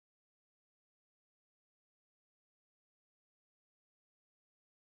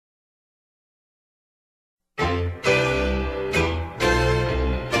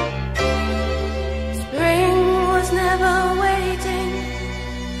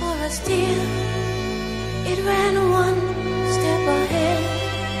steel. It ran one step ahead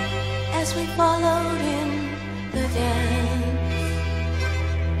as we followed in the dance.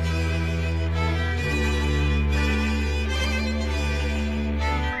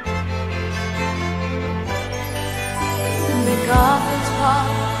 MacArthur's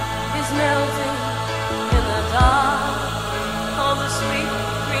heart is melting in the dark. All the sweet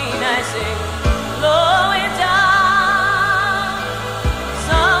green icing blowing down.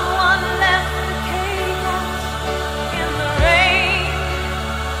 Someone left the cake out in the rain.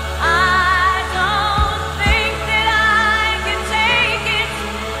 I don't think that I can take it,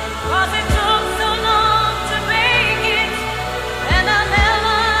 'cause it took so long to make it, and I'll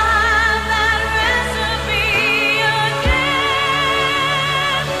never have that recipe again.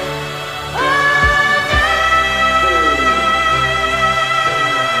 Oh,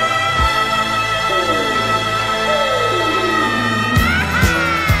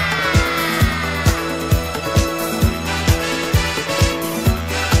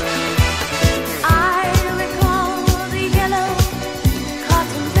 I recall the yellow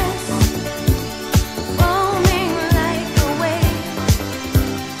cotton dress foaming like a wave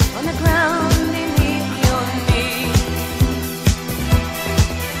on the ground beneath your knee.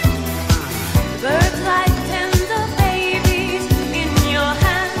 Birds like tender babies in your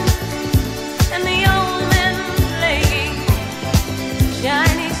hand, and the old men playing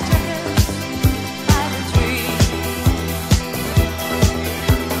Chinese checkers by the tree.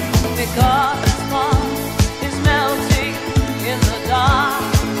 Because fall is melting in the dark,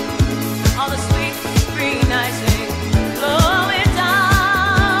 all the sweet green icing blowing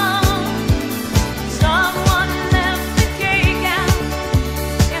down. Someone left the cake out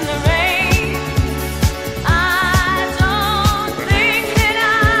in the rain. I don't think that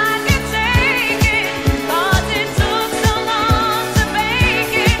I can take it, 'cause it took so long to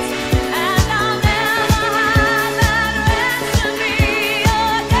make it, and I'll never have that recipe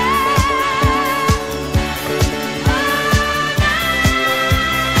again.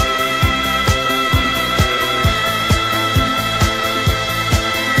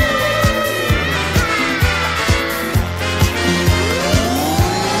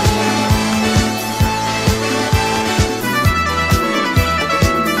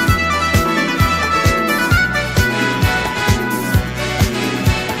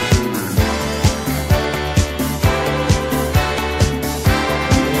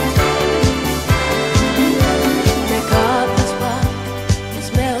 MacArthur's world is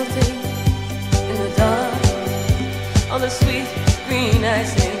melting in the dark. All the sweet green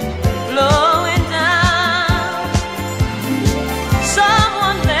icing blows